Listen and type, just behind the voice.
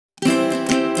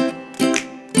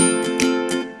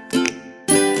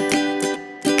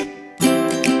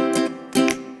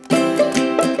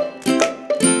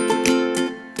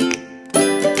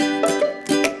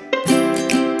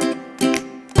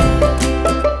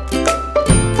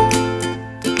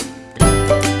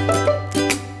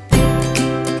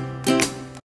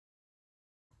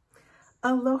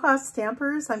Aloha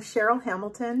Stampers, I'm Cheryl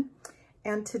Hamilton,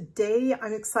 and today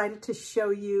I'm excited to show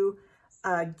you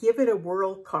a Give It a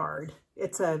Whirl card.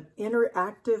 It's an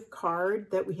interactive card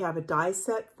that we have a die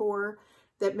set for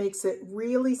that makes it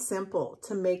really simple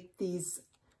to make these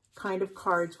kind of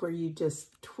cards where you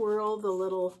just twirl the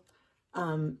little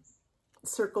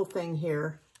circle thing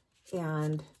here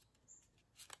and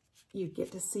you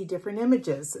get to see different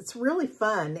images. It's really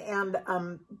fun. And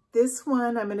this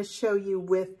one I'm going to show you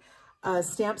with a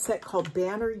stamp set called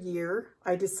Banner Year.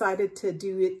 I decided to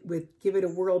do it with Give It a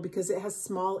Whirl because it has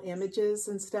small images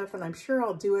and stuff, and I'm sure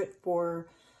I'll do it for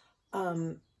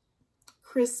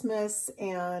Christmas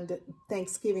and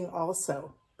Thanksgiving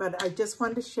also. But I just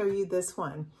wanted to show you this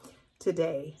one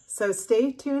today. So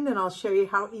stay tuned and I'll show you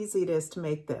how easy it is to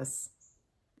make this.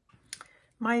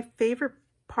 My favorite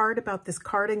part about this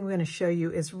card I'm going to show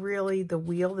you is really the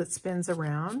wheel that spins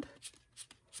around.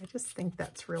 I just think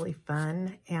that's really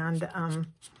fun. And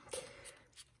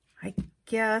I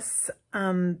guess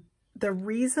the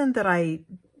reason that I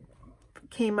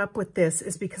came up with this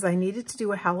is because I needed to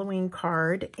do a Halloween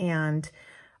card, and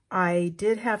I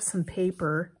did have some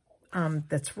paper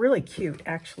that's really cute.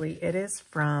 Actually, it is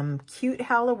from Cute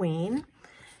Halloween,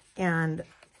 and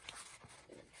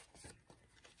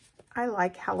I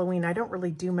like Halloween. I don't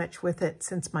really do much with it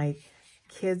since my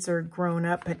kids are grown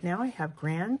up, but now I have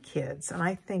grandkids, and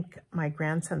I think my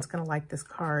grandson's going to like this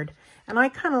card. And I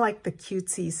kind of like the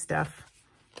cutesy stuff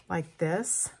like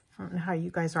this. I don't know how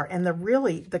you guys are. And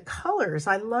the colors,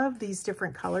 I love these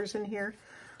different colors in here.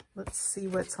 Let's see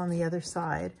what's on the other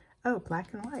side. Oh,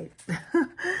 black and white.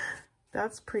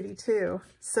 That's pretty too.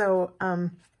 So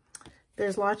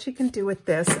there's lots you can do with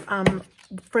this.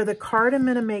 For the card I'm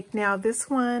going to make now, this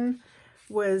one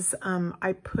was,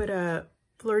 I put a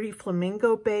Flirty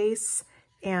Flamingo base,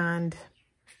 and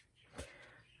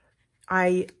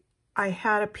I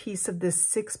had a piece of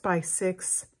this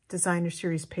 6x6 designer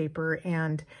series paper,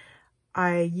 and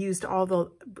I used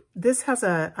this has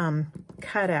a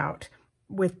cutout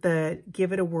with the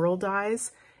Give It a Whirl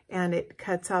dies, and it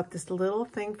cuts out this little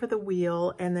thing for the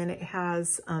wheel, and then it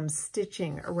has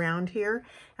stitching around here,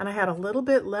 and I had a little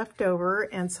bit left over,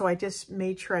 and so I just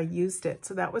made sure I used it.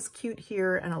 So that was cute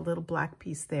here, and a little black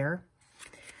piece there.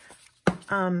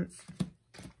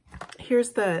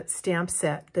 Here's the stamp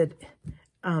set that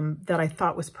I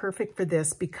thought was perfect for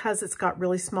this because it's got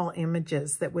really small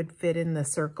images that would fit in the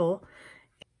circle.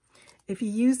 If you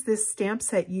use this stamp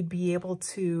set, you'd be able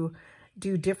to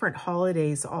do different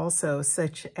holidays also,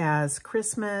 such as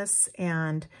Christmas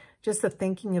and just a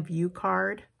thinking of you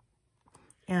card,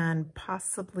 and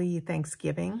possibly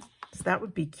Thanksgiving. So that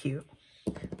would be cute.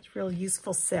 It's a real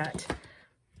useful set.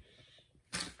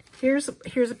 Here's a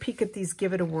peek at these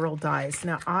Give It a Whirl dies.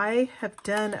 Now, I have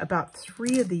done about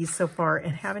 3 of these so far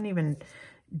and haven't even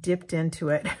dipped into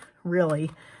it, really,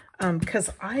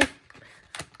 because I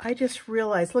just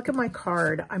realized, look at my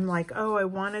card. I'm like, oh, I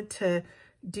wanted to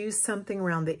do something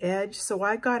around the edge. So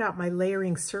I got out my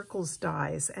Layering Circles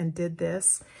dies and did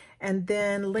this. And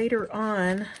then later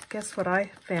on, guess what I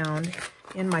found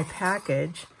in my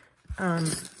package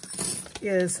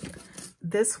is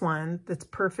this one that's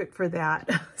perfect for that.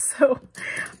 So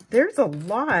there's a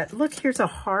lot. Look, here's a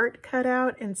heart cut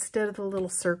out instead of the little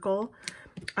circle.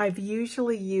 I've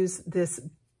usually used this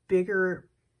bigger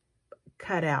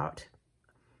cutout,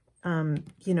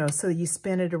 you know, so you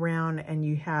spin it around and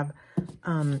you have,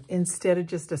 instead of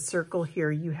just a circle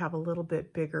here, you have a little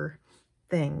bit bigger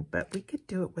thing. But we could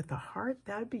do it with a heart.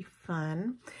 That'd be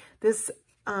fun. This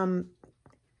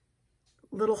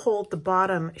little hole at the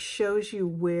bottom shows you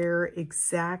where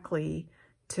exactly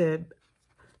to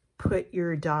put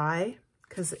your die,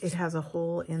 because it has a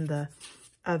hole in the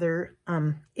other,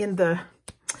 in the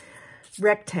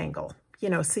rectangle, you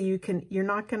know, so you're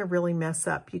not going to really mess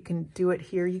up. You can do it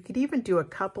here. You could even do a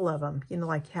couple of them, you know,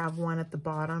 like have one at the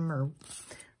bottom or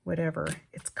whatever.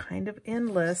 It's kind of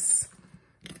endless.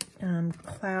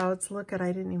 Clouds, look at,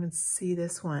 I didn't even see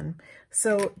this one.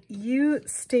 So you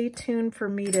stay tuned for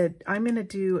me I'm going to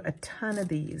do a ton of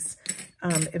these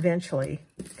eventually,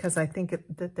 because I think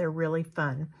that they're really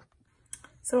fun.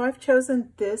 So I've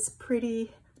chosen this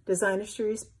pretty designer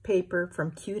series paper from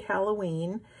Cute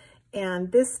Halloween,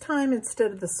 and this time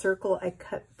instead of the circle, I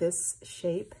cut this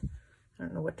shape. I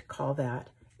don't know what to call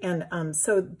that. And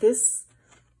so this,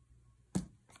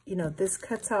 you know, this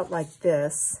cuts out like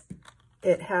this.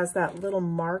 It has that little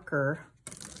marker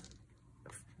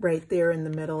right there in the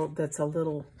middle that's it's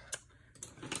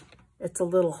a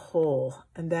little hole,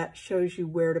 and that shows you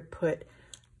where to put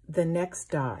the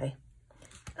next die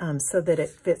so that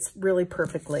it fits really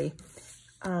perfectly.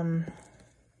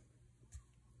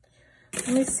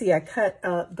 let me see, I cut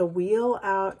the wheel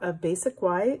out of basic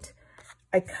white.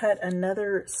 I cut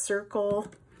another circle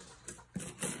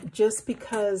just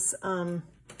because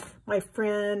my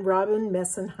friend Robin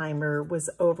Messenheimer was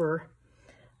over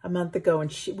a month ago,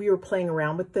 and we were playing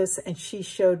around with this, and she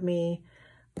showed me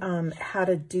how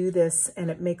to do this, and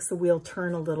it makes the wheel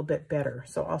turn a little bit better.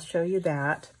 So I'll show you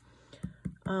that.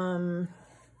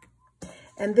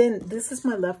 And then this is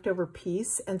my leftover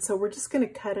piece, and so we're just going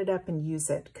to cut it up and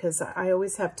use it because I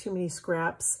always have too many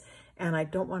scraps and I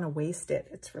don't want to waste it.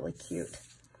 It's really cute.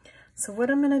 So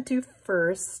what I'm going to do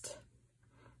first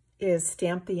is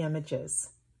stamp the images.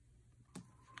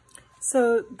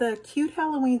 So the Cute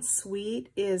Halloween Suite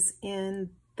is in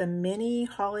the mini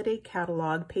holiday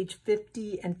catalog, page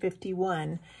 50 and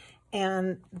 51.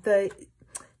 And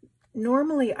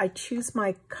normally I choose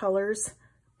my colors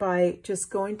by just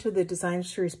going to the design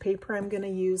series paper I'm going to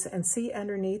use, and see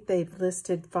underneath they've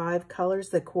listed 5 colors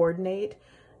that coordinate.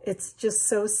 It's just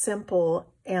so simple,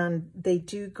 and they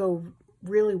do go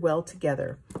really well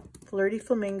together. Flirty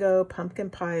Flamingo, Pumpkin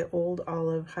Pie, Old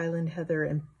Olive, Highland Heather,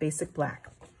 and Basic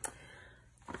Black.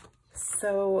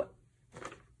 So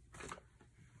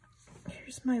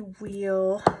here's my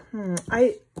wheel.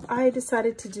 I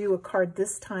decided to do a card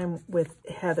this time with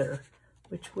Heather,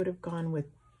 which would have gone with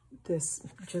this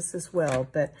just as well.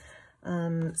 But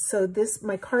so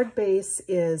my card base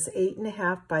is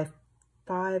 8.5 by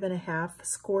 5.5,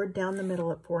 scored down the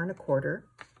middle at 4 1/4.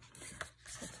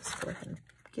 So I'll just go ahead and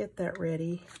get that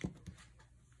ready.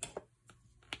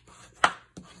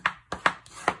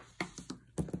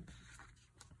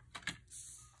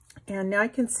 And now I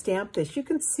can stamp this. You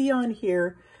can see on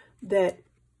here that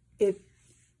it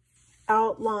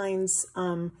outlines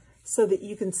so that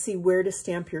you can see where to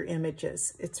stamp your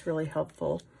images. It's really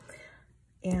helpful.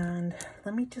 And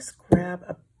let me just grab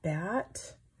a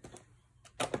bat.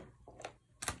 I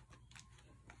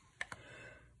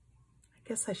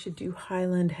guess I should do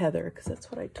Highland Heather because that's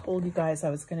what I told you guys I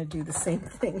was going to do, the same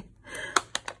thing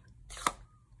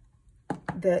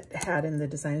that had in the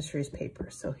design series paper.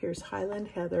 So here's Highland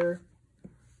Heather,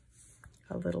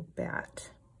 a little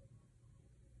bat.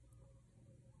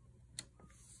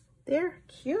 There,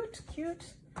 cute,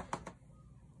 cute.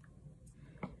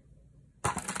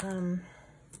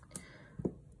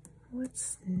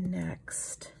 What's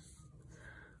next?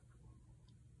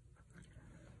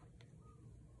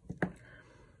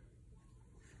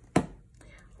 I'll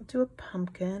do a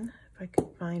pumpkin, if I can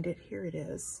find it. Here it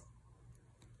is.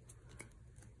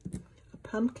 A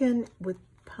pumpkin with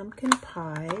pumpkin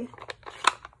pie.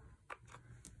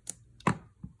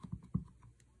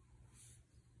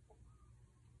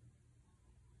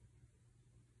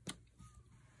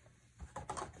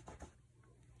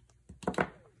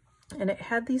 And it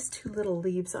had these 2 little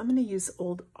leaves. I'm going to use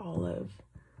Old Olive,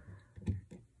 if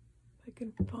I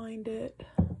can find it.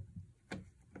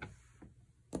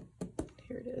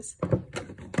 Here it is.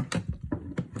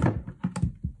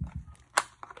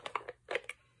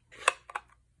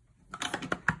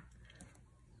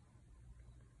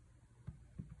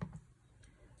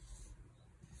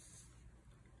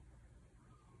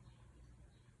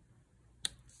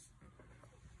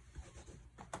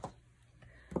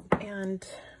 And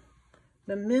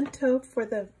memento for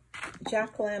the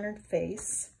jack-o'-lantern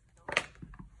face.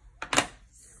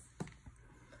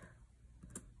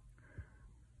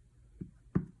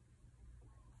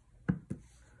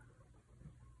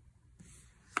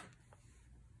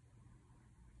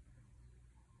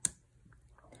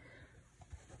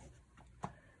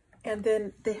 And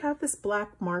then they have this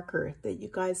black marker that you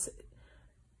guys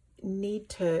need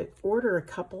to order a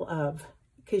couple of,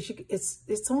 because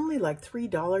it's only like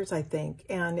 $3, I think,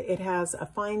 and it has a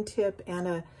fine tip and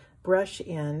a brush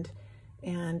end,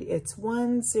 and it's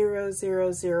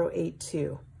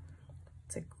 100082.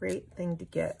 It's a great thing to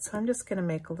get. So I'm just going to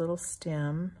make a little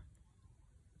stem.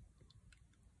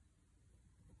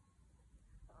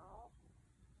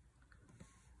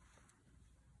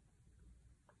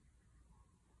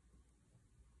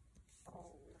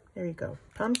 There you go.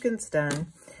 Pumpkin's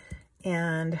done.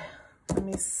 And let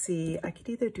me see. I could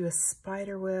either do a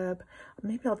spider web.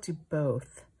 Maybe I'll do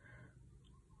both.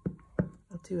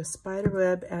 I'll do a spider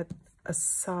web at a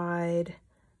side.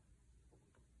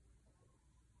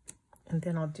 And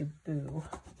then I'll do Boo.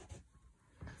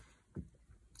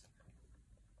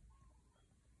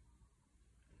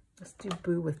 Let's do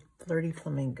Boo with Flirty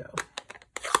Flamingo.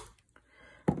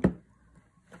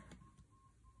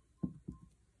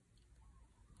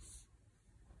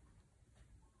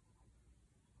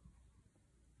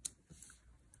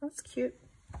 That's cute.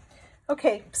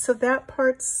 Okay, so that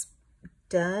part's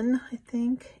done, I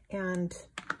think. And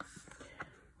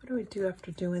what do I do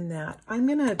after doing that? I'm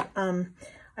gonna,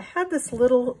 I have this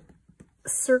little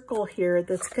circle here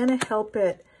that's gonna help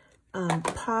it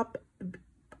pop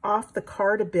off the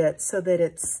card a bit so that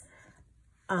it's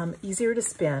easier to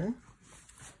spin.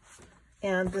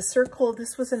 And the circle,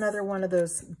 this was another one of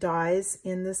those dies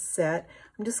in this set.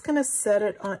 I'm just gonna set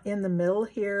it on in the middle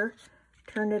here,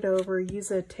 turn it over,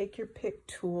 use a take your pick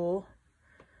tool.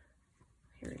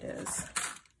 Here it is.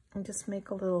 And just make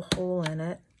a little hole in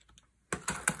it.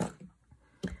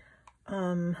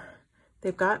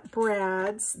 They've got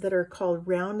brads that are called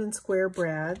round and square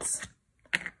brads.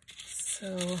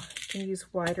 So you can use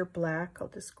white or black. I'll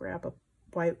just grab a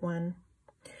white one.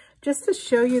 Just to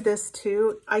show you this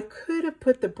too, I could have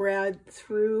put the brad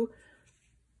through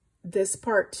this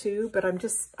part too, but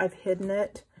I've hidden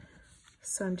it.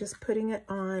 So I'm just putting it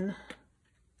on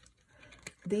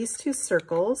these two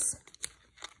circles.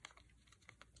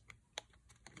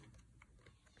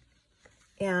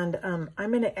 And I'm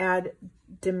going to add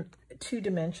 2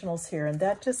 dimensionals here, and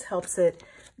that just helps it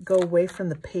go away from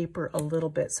the paper a little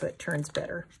bit so it turns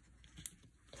better.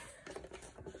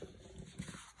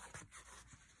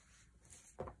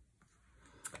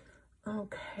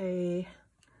 Okay.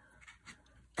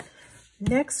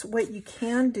 Next, what you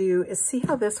can do is see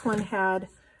how this one had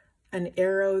an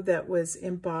arrow that was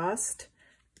embossed.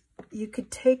 You could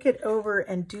take it over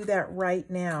and do that right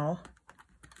now.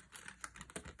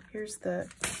 Here's the,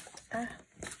 I'll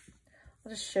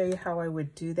just show you how I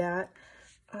would do that.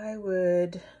 I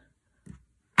would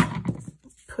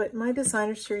put my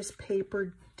designer series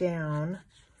paper down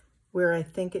where I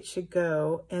think it should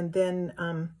go, and then,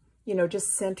 you know,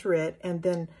 just center it and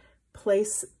then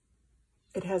place,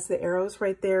 it has the arrows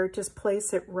right there, just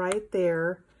place it right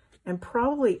there and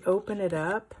probably open it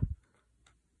up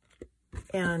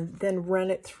and then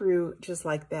run it through just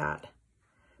like that.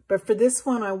 But for this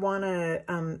one, I want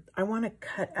to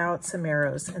cut out some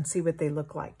arrows and see what they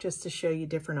look like, just to show you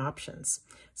different options.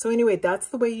 So anyway, that's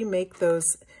the way you make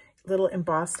those little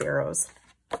embossed arrows.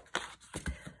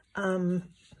 But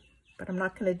I'm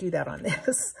not going to do that on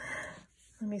this.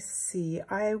 Let me see.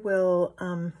 I will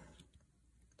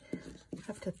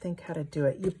have to think how to do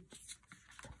it.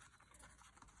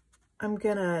 I'm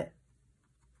going to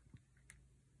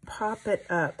pop it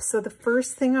up. So the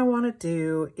first thing I want to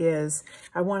do is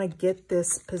I want to get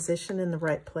this position in the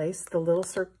right place, the little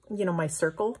circle, you know, my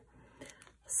circle.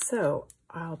 So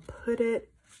I'll put it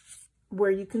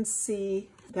where you can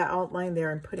see the outline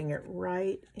there. I'm putting it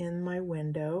right in my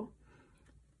window.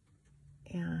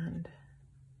 And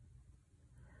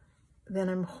then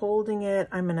I'm holding it.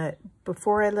 I'm gonna,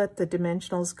 before I let the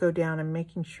dimensionals go down, I'm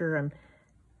making sure I'm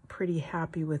pretty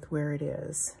happy with where it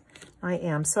is. I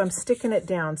am. So I'm sticking it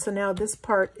down. So now this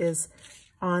part is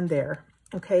on there.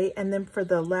 Okay. And then for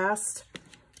the last,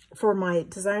 for my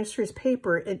designer series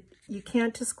paper, you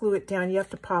can't just glue it down. You have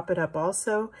to pop it up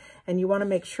also. And you want to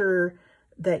make sure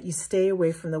that you stay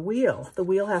away from the wheel. The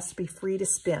wheel has to be free to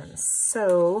spin.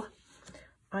 So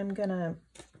I'm going to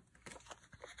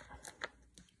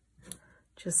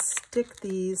just stick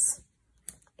these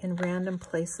in random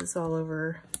places all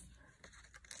over.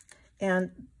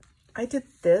 And I did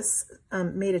this,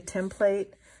 made a template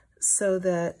so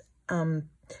that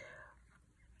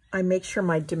I make sure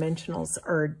my dimensionals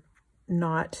are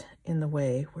not in the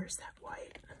way. Where's that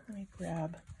white? Let me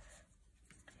grab,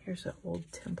 here's an old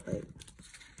template.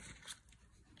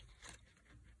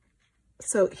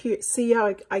 So here, see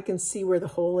how I can see where the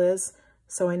hole is?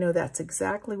 So I know that's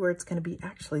exactly where it's going to be.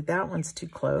 Actually, that one's too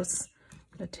close.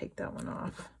 I'm going to take that one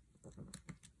off.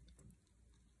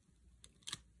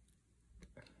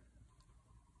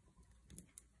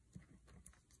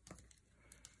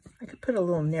 I could put a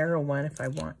little narrow one if I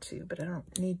want to, but I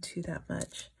don't need to that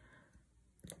much.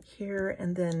 Here,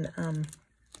 and then I'm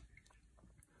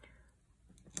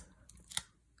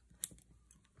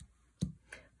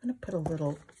going to put a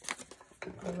little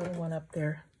one up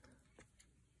there.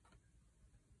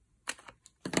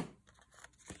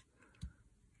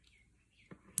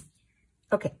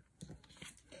 Okay.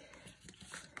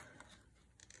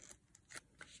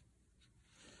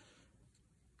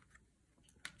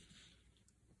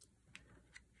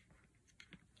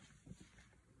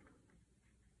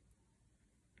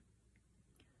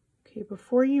 Okay,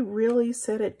 before you really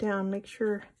set it down, make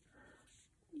sure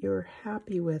you're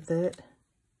happy with it.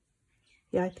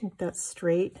 Yeah, I think that's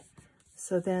straight.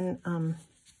 So then, isn't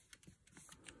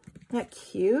that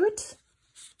cute?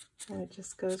 And it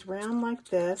just goes round like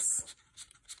this.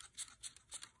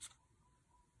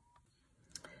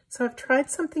 So I've tried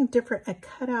something different. I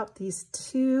cut out these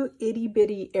 2 itty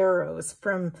bitty arrows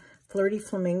from Flirty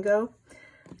Flamingo.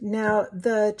 Now,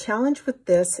 the challenge with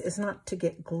this is not to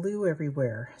get glue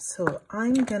everywhere. So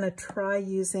I'm going to try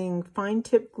using fine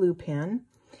tip glue pen.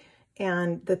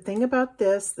 And the thing about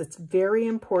this that's very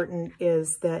important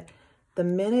is that the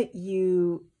minute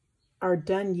you are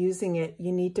done using it,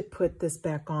 you need to put this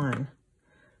back on,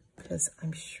 because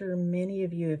I'm sure many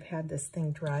of you have had this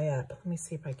thing dry up. Let me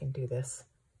see if I can do this.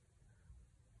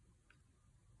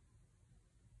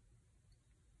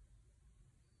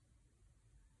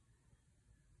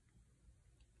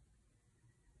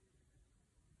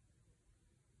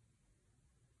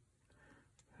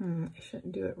 I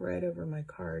shouldn't do it right over my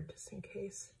card, just in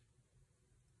case.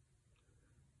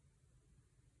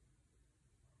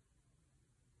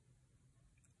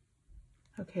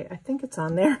 Okay, I think it's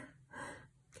on there.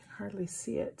 I can hardly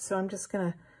see it. So I'm just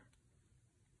gonna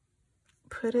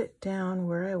put it down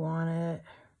where I want it.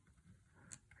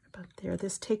 About there.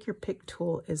 This take your pick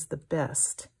tool is the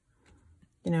best,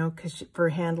 you know, because for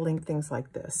handling things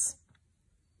like this.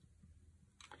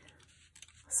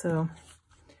 So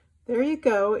there you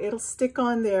go. It'll stick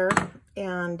on there,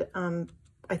 and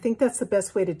I think that's the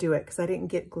best way to do it because I didn't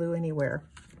get glue anywhere.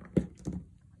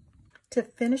 To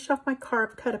finish off my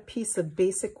card, I've cut a piece of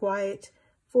basic white,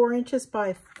 4 inches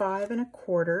by 5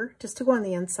 1/4, just to go on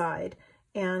the inside.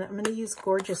 And I'm going to use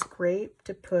Gorgeous Grape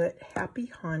to put Happy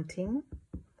Haunting.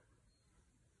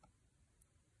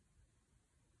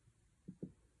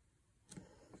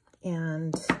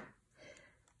 And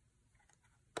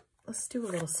let's do a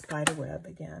little spider web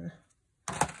again,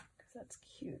 because that's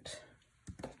cute.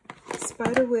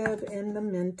 Spider web and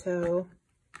Memento.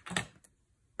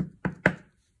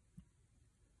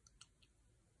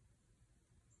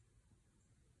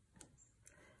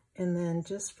 And then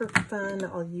just for fun,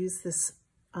 I'll use this,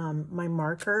 my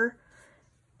marker,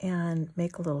 and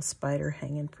make a little spider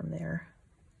hanging from there.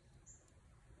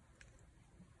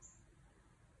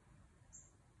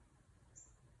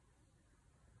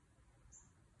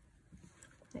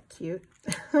 Isn't that cute?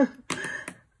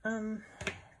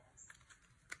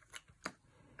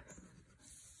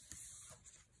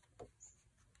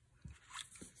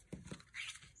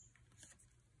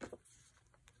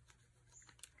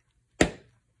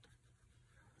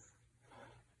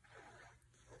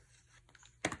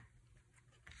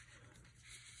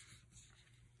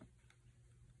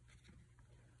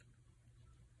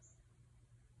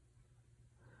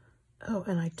 Oh,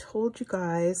 and I told you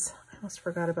guys, I almost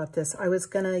forgot about this. I was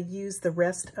going to use the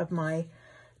rest of my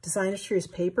Designer Series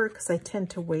paper because I tend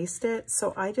to waste it.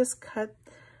 So I just cut,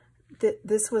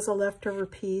 this was a leftover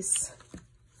piece. I'm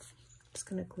just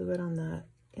going to glue it on the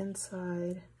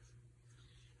inside.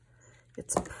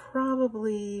 It's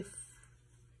probably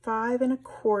 5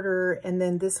 1/4, and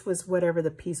then this was whatever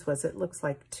the piece was. It looks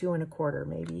like 2 1/4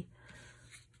 maybe.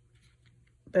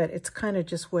 But it's kind of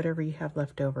just whatever you have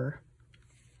left over.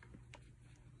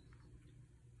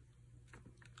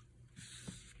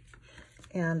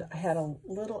 And I had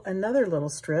another little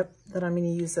strip that I'm going to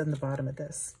use on the bottom of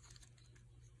this.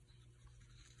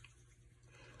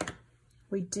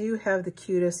 We do have the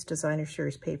cutest Designer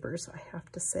Series papers, I have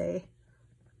to say.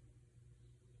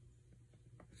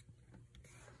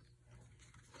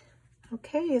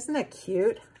 Okay, isn't that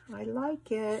cute? I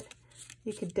like it.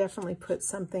 You could definitely put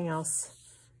something else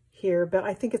here, but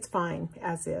I think it's fine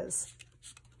as is.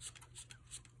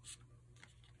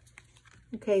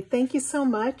 Okay, thank you so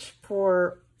much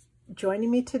for joining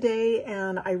me today,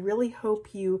 and I really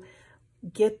hope you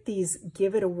get these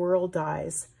Give It a Whirl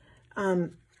dies.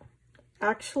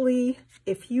 Actually,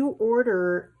 if you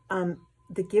order,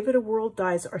 the Give It a Whirl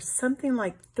dies are something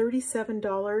like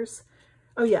 $37.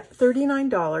 Oh yeah,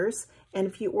 $39. And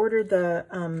if you order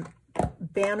the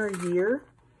Banner Year,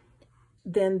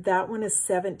 then that one is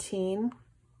 $17.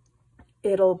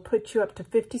 It'll put you up to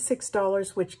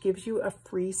 $56, which gives you a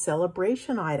free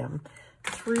celebration item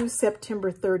through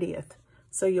September 30th.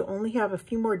 So you only have a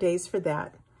few more days for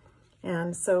that.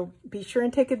 And so be sure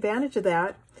and take advantage of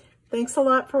that. Thanks a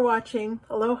lot for watching.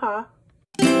 Aloha.